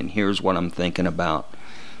my own, and here's what I'm thinking about.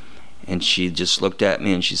 And she just looked at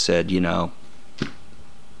me and she said,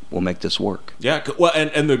 we'll make this work. Yeah, well,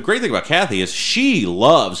 and the great thing about Kathy is she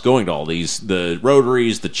loves going to all these, the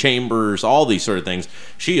Rotaries, the Chambers, all these sort of things.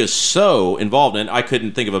 She is so involved, and I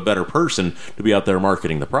couldn't think of a better person to be out there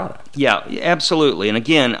marketing the product. Yeah, absolutely. And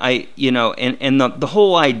again, the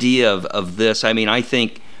whole idea of this, I mean, I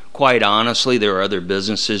think, quite honestly, there are other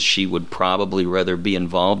businesses she would probably rather be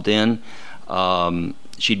involved in.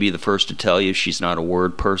 She'd be the first to tell you she's not a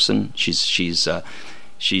word person. She's the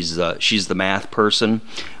math person,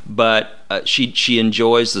 but she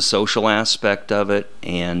enjoys the social aspect of it,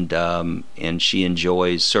 and she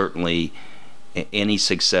enjoys certainly any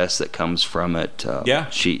success that comes from it.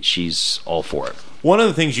 She's all for it. One of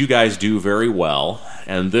the things you guys do very well,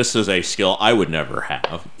 and this is a skill I would never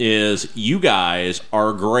have, is you guys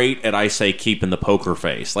are great at, I say, keeping the poker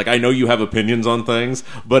face. Like, I know you have opinions on things,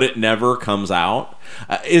 but it never comes out.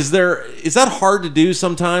 Is that hard to do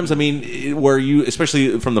sometimes? I mean, where you,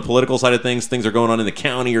 especially from the political side of things are going on in the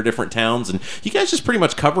county or different towns, and you guys just pretty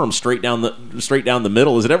much cover them straight down the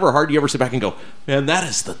middle. Is it ever hard? Do you ever sit back and go, man, that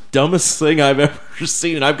is the dumbest thing I've ever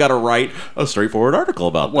seen, and I've got to write a straightforward article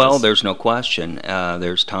about this? Well, there's no question.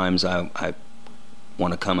 There's times I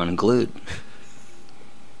want to come unglued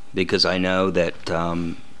because I know that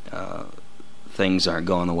things aren't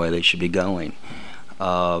going the way they should be going.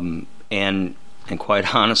 And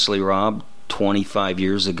quite honestly, Rob, 25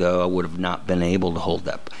 years ago, I would have not been able to hold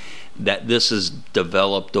that. That this has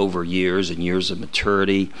developed over years and years of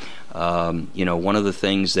maturity. One of the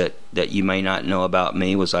things that you may not know about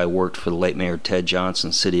me was I worked for the late Mayor Ted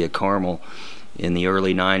Johnson, City of Carmel, in the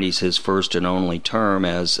early 90s, his first and only term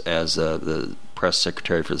as the press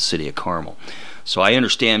secretary for the City of Carmel. So I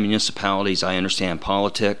understand municipalities, I understand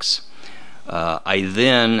politics. I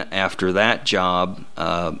then, after that job,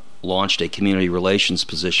 launched a community relations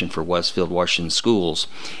position for Westfield Washington Schools.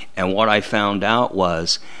 And what I found out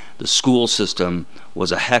was the school system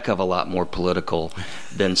was a heck of a lot more political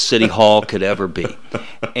than City Hall could ever be.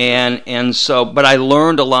 And so, but I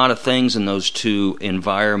learned a lot of things in those two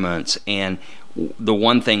environments. And the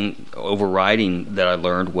one thing overriding that I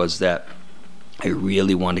learned was that I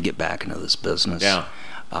really wanted to get back into this business. Yeah.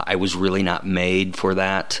 I was really not made for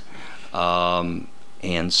that.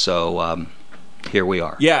 And so here we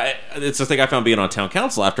are. Yeah, it's the thing I found being on town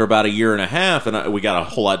council after about a year and a half, and we got a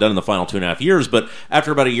whole lot done in the final 2.5 years, but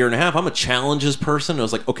after about a year and a half, I'm a challenges person. I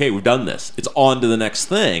was like, okay, we've done this. It's on to the next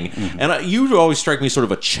thing. Mm-hmm. And you always strike me sort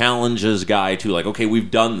of a challenges guy, too, like, okay, we've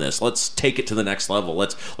done this. Let's take it to the next level.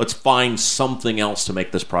 Let's find something else to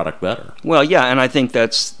make this product better. Well, yeah, and I think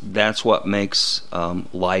that's what makes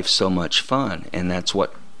life so much fun, and that's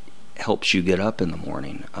what helps you get up in the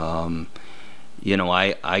morning. I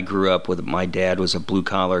grew up with, my dad was a blue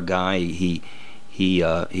collar guy. He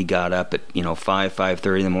got up at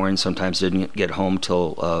 5:30 in the morning. Sometimes didn't get home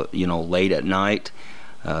till late at night.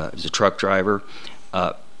 He was a truck driver.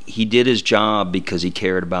 He did his job because he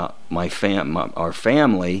cared about our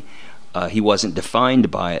family. He wasn't defined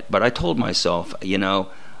by it. But I told myself,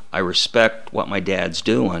 I respect what my dad's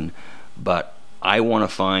doing, but I want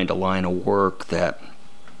to find a line of work that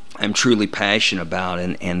I'm truly passionate about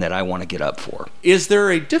and that I want to get up for. Is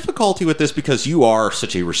there a difficulty with this because you are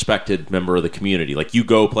such a respected member of the community? Like, you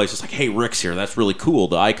go places like, hey, Rick's here, that's really cool,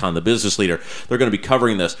 the icon, the business leader, they're going to be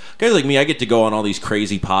covering this. Guys like me, I get to go on all these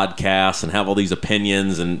crazy podcasts and have all these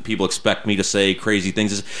opinions, and people expect me to say crazy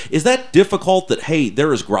things. Is that difficult that, hey,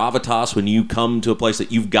 there is gravitas when you come to a place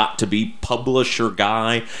that you've got to be publisher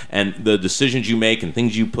guy, and the decisions you make and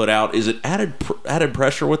things you put out, is it added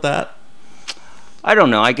pressure with that? I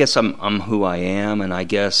don't know. I guess I'm who I am, and I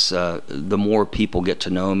guess the more people get to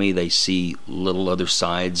know me, they see little other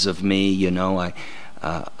sides of me. You know,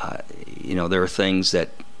 there are things that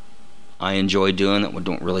I enjoy doing that we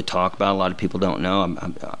don't really talk about. A lot of people don't know.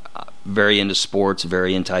 I'm very into sports,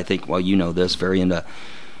 very into, I think, well, you know this, very into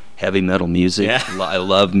heavy metal music. Yeah. I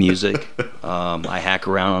love music. I hack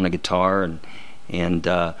around on a guitar,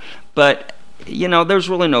 but you know, there's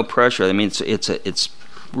really no pressure. I mean, it's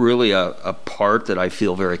really a part that I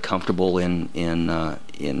feel very comfortable in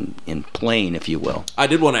playing, if you will. I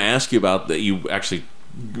did want to ask you about that. You actually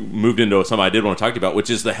moved into something I did want to talk to you about,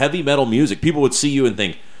 which is the heavy metal music. People would see you and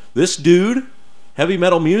think, this dude, heavy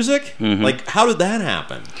metal music? Mm-hmm. Like, how did that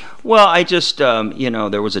happen? Well, I just,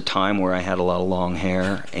 there was a time where I had a lot of long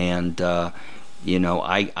hair, and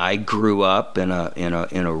I grew up in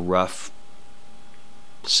a rough,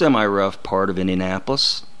 semi-rough part of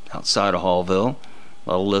Indianapolis, outside of Hallville. A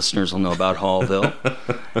lot of listeners will know about Hallville.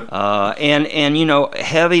 And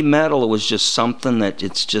heavy metal was just something that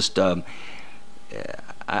it's just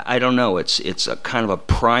I don't know. It's a kind of a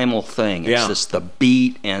primal thing. It's just the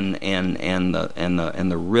beat and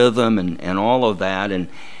the rhythm and all of that, and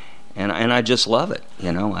I just love it.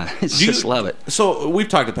 You know, love it. So we've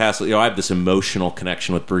talked in the past. You know, I have this emotional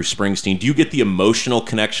connection with Bruce Springsteen. Do you get the emotional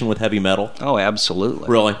connection with heavy metal? Oh, absolutely.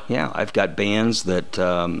 Really? Yeah, I've got bands that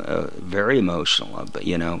very emotional. But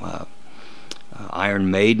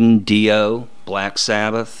Iron Maiden, Dio, Black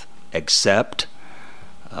Sabbath, Accept.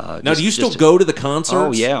 Now, do you still go to the concerts?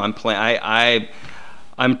 Oh yeah, I'm playing.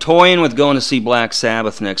 I'm toying with going to see Black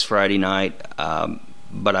Sabbath next Friday night,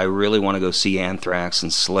 but I really want to go see Anthrax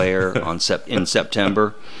and Slayer in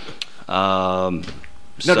September. Now,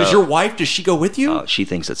 does your wife? Does she go with you? She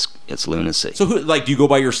thinks it's lunacy. So, do you go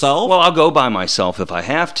by yourself? Well, I'll go by myself if I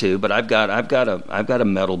have to, but I've got a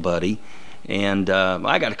metal buddy. And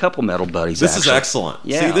I got a couple metal buddies. This actually. is excellent.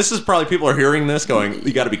 Yeah. See, this is probably people are hearing this going,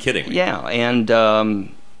 you got to be kidding me. Yeah, and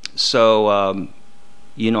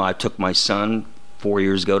I took my son 4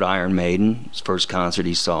 years ago to Iron Maiden. His first concert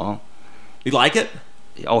he saw. You like it?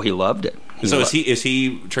 Oh, he loved it. Is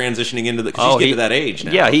he transitioning into the? Because he's getting to that age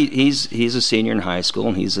now. Yeah, he's a senior in high school,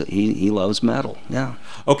 and he loves metal. Yeah.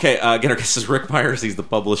 Okay, again, our guest is Rick Myers. He's the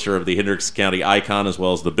publisher of the Hendricks County Icon as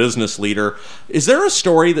well as the business leader. Is there a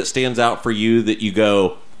story that stands out for you that you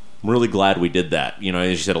go, I'm really glad we did that? You know,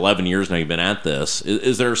 as you said, 11 years now you've been at this.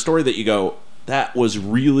 Is there a story that you go, that was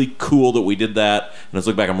really cool that we did that, and as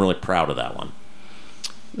I look back, I'm really proud of that one?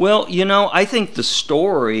 Well, I think the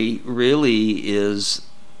story really is,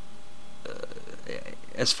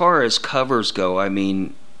 as far as covers go, I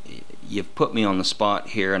mean, you've put me on the spot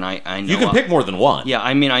here, and I know you can pick more than one. Yeah,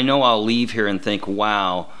 I mean, I know I'll leave here and think,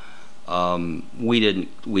 wow, we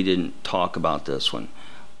didn't talk about this one.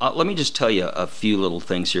 Let me just tell you a few little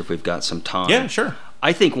things here if we've got some time. Yeah, sure.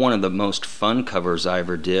 I think one of the most fun covers I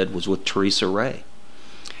ever did was with Teresa Ray.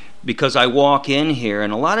 Because I walk in here,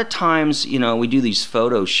 and a lot of times, we do these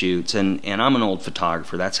photo shoots, and I'm an old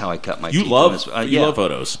photographer. That's how I cut my teeth. You love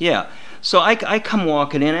photos. Yeah. So I come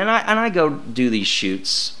walking in, and I go do these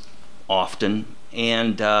shoots often,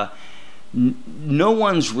 and no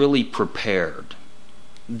one's really prepared.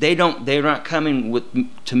 They're not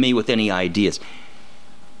coming to me with any ideas.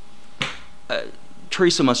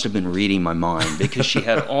 Teresa must have been reading my mind, because she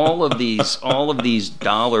had all of these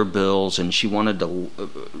dollar bills, and she wanted to,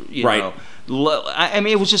 right. I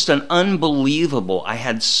mean, it was just an unbelievable. I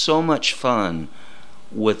had so much fun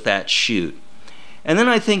with that shoot. And then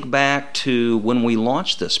I think back to when we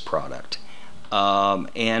launched this product,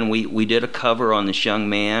 and we did a cover on this young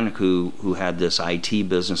man who had this IT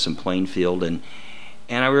business in Plainfield, and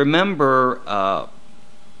I remember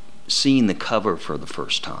seeing the cover for the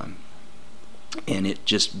first time, and it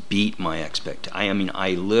just beat my expectations. I mean,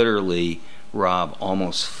 I literally, Rob,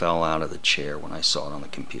 almost fell out of the chair when I saw it on the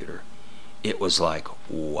computer. It was like,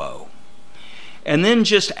 whoa. And then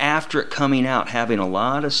just after it coming out, having a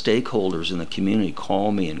lot of stakeholders in the community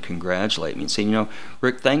call me and congratulate me and say,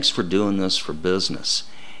 Rick, thanks for doing this for business.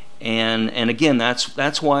 And again,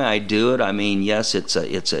 that's why I do it. I mean, yes, it's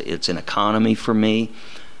an economy for me,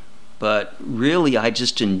 but really I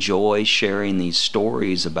just enjoy sharing these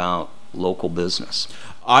stories about local business.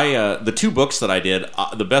 The two books that I did,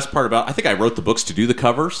 the best part about, I think I wrote the books to do the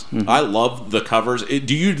covers. Mm-hmm. I love the covers.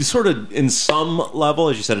 Do you sort of, in some level,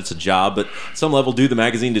 as you said, it's a job, but some level do the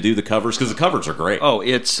magazine to do the covers? Because the covers are great. Oh,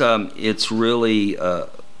 it's really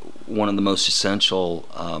one of the most essential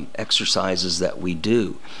exercises that we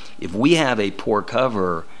do. If we have a poor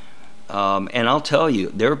cover, and I'll tell you,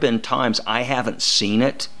 there have been times I haven't seen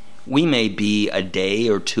it. We may be a day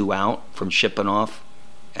or two out from shipping off,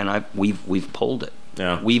 and we've pulled it.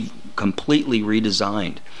 Yeah. We've completely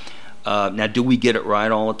redesigned. Now, do we get it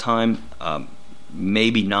right all the time?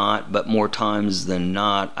 Maybe not, but more times than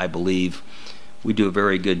not, I believe we do a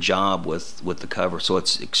very good job with the cover. So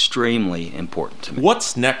it's extremely important to me.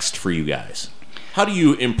 What's next for you guys? How do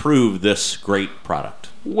you improve this great product?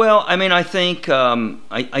 Well, I mean, I think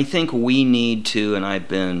I think we need to, and I've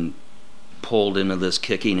been pulled into this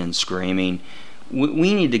kicking and screaming.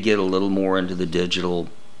 We need to get a little more into the digital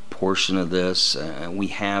portion of this. We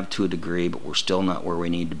have to a degree, but we're still not where we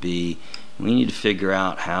need to be. We need to figure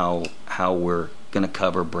out how we're going to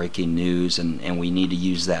cover breaking news, and we need to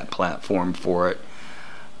use that platform for it.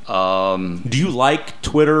 Do you like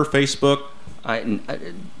Twitter, Facebook? I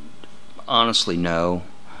honestly, no.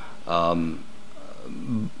 I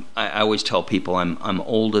always tell people I'm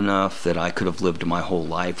old enough that I could have lived my whole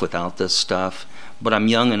life without this stuff, but I'm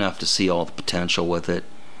young enough to see all the potential with it.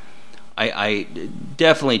 I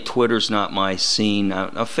definitely, Twitter's not my scene. Now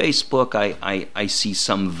Facebook, I see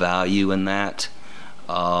some value in that,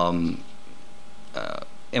 and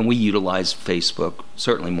we utilize Facebook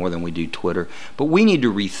certainly more than we do Twitter. But we need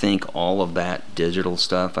to rethink all of that digital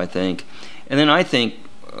stuff, I think. And then I think,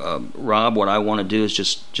 Rob, what I want to do is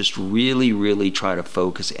just really, really try to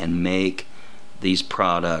focus and make these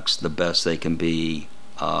products the best they can be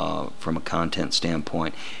from a content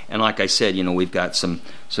standpoint. And like I said, we've got some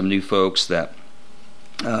new folks that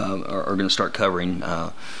are going to start covering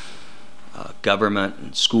government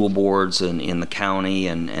and school boards in the county,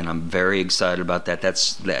 and I'm very excited about that.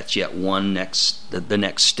 That's yet the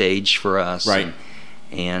next stage for us, right?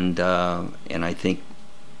 And I think,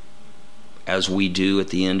 as we do at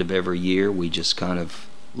the end of every year, we just kind of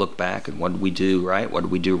look back and what did we do right, what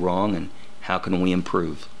did we do wrong, and how can we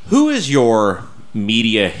improve. Who is your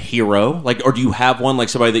media hero? Or do you have one, like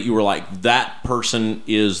somebody that you were like, that person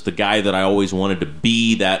is the guy that I always wanted to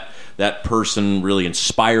be, that person really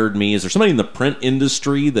inspired me? Is there somebody in the print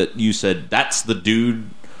industry that you said, that's the dude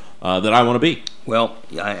that I want to be? Well,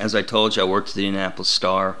 as I told you, I worked at the Indianapolis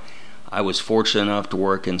Star. I was fortunate enough to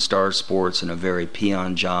work in Star Sports in a very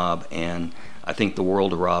peon job, and I think the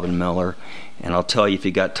world of Robin Miller. And I'll tell you, if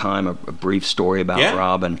you got time, a brief story about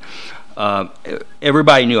Robin.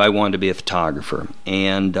 Everybody knew I wanted to be a photographer,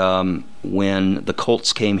 and when the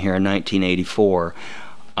Colts came here in 1984,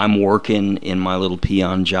 I'm working in my little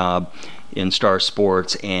peon job in Star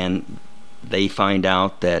Sports, and they find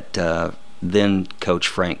out that then Coach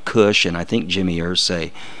Frank Cush and I think Jimmy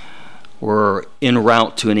Irsay were en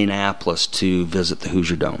route to Indianapolis to visit the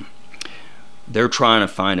Hoosier Dome. They're trying to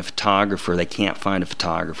find a photographer. They can't find a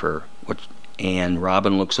photographer. And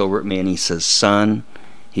Robin looks over at me and he says, "Son,"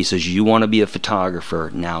 he says, "you want to be a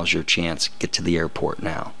photographer, now's your chance. Get to the airport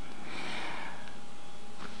now."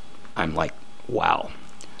 I'm like, wow.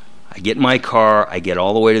 I get in my car, I get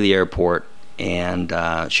all the way to the airport, and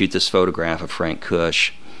shoot this photograph of Frank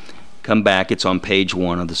Cush. Come back, it's on page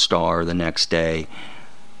 1 of the Star the next day.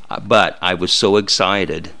 But I was so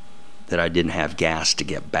excited that I didn't have gas to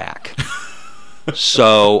get back.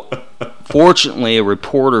 So, fortunately, a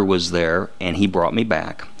reporter was there, and he brought me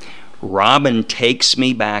back. Robin takes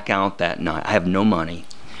me back out that night. I have no money.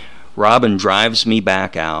 Robin drives me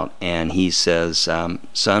back out, and he says,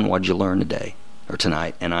 "Son, what'd you learn today or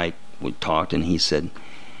tonight?" And we talked, and he said,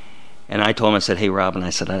 and I told him, I said, "Hey, Robin," I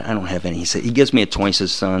said, I don't have any. He gives me a 20, he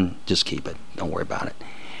says, "Son, just keep it. Don't worry about it."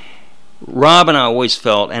 Robin, I always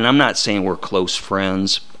felt, and I'm not saying we're close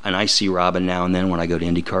friends, and I see Robin now and then when I go to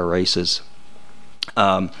IndyCar races,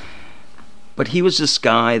 but he was this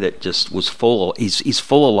guy that just was he's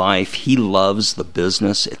full of life. He loves the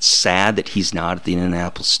business. It's sad that he's not at the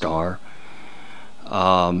Indianapolis Star,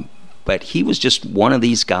 but he was just one of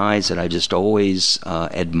these guys that I just always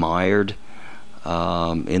admired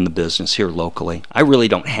in the business here locally. I really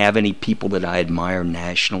don't have any people that I admire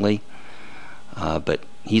nationally, but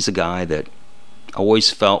he's a guy that I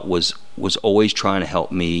always felt was always trying to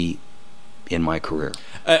help me in my career.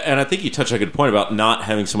 And I think you touched on a good point about not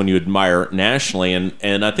having someone you admire nationally,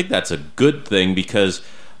 and I think that's a good thing because,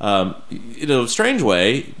 in a strange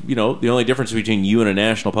way, the only difference between you and a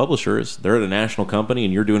national publisher is they're at a national company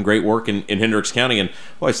and you're doing great work in Hendricks County. And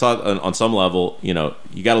I thought on some level, you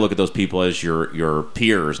got to look at those people as your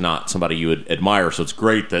peers, not somebody you would admire. So it's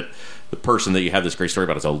great that the person that you have this great story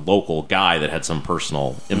about is a local guy that had some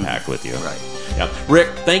personal impact with you. Right. Yeah. Rick,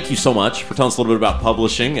 thank you so much for telling us a little bit about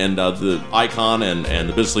publishing and the Icon and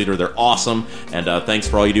the Business Leader. They're awesome. And thanks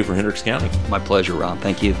for all you do for Hendricks County. My pleasure, Rob.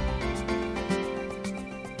 Thank you.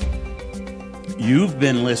 You've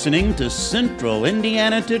been listening to Central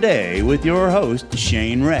Indiana Today with your host,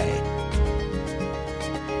 Shane Ray.